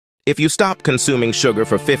If you stop consuming sugar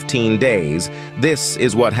for 15 days, this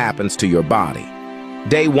is what happens to your body.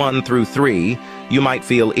 Day 1 through 3, you might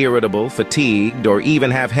feel irritable, fatigued, or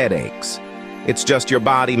even have headaches. It's just your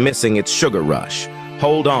body missing its sugar rush.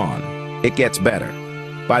 Hold on, it gets better.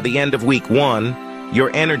 By the end of week 1,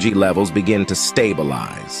 your energy levels begin to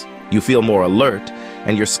stabilize. You feel more alert,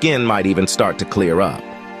 and your skin might even start to clear up.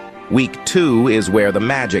 Week 2 is where the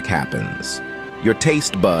magic happens. Your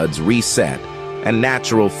taste buds reset, and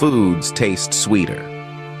natural foods taste sweeter.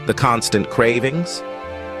 The constant cravings?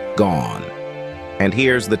 Gone. And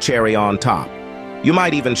here's the cherry on top. You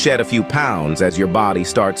might even shed a few pounds as your body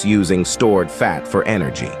starts using stored fat for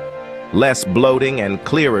energy. Less bloating and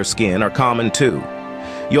clearer skin are common too.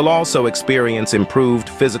 You'll also experience improved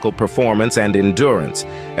physical performance and endurance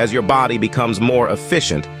as your body becomes more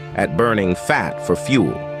efficient at burning fat for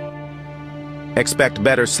fuel. Expect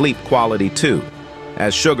better sleep quality too,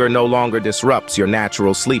 as sugar no longer disrupts your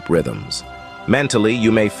natural sleep rhythms. Mentally,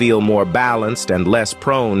 you may feel more balanced and less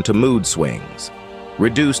prone to mood swings.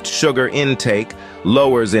 Reduced sugar intake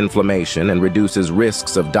lowers inflammation and reduces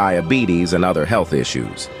risks of diabetes and other health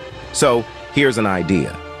issues. So, here's an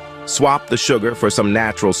idea. Swap the sugar for some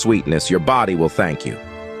natural sweetness. Your body will thank you.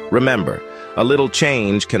 Remember, a little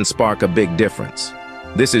change can spark a big difference.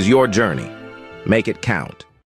 This is your journey. Make it count.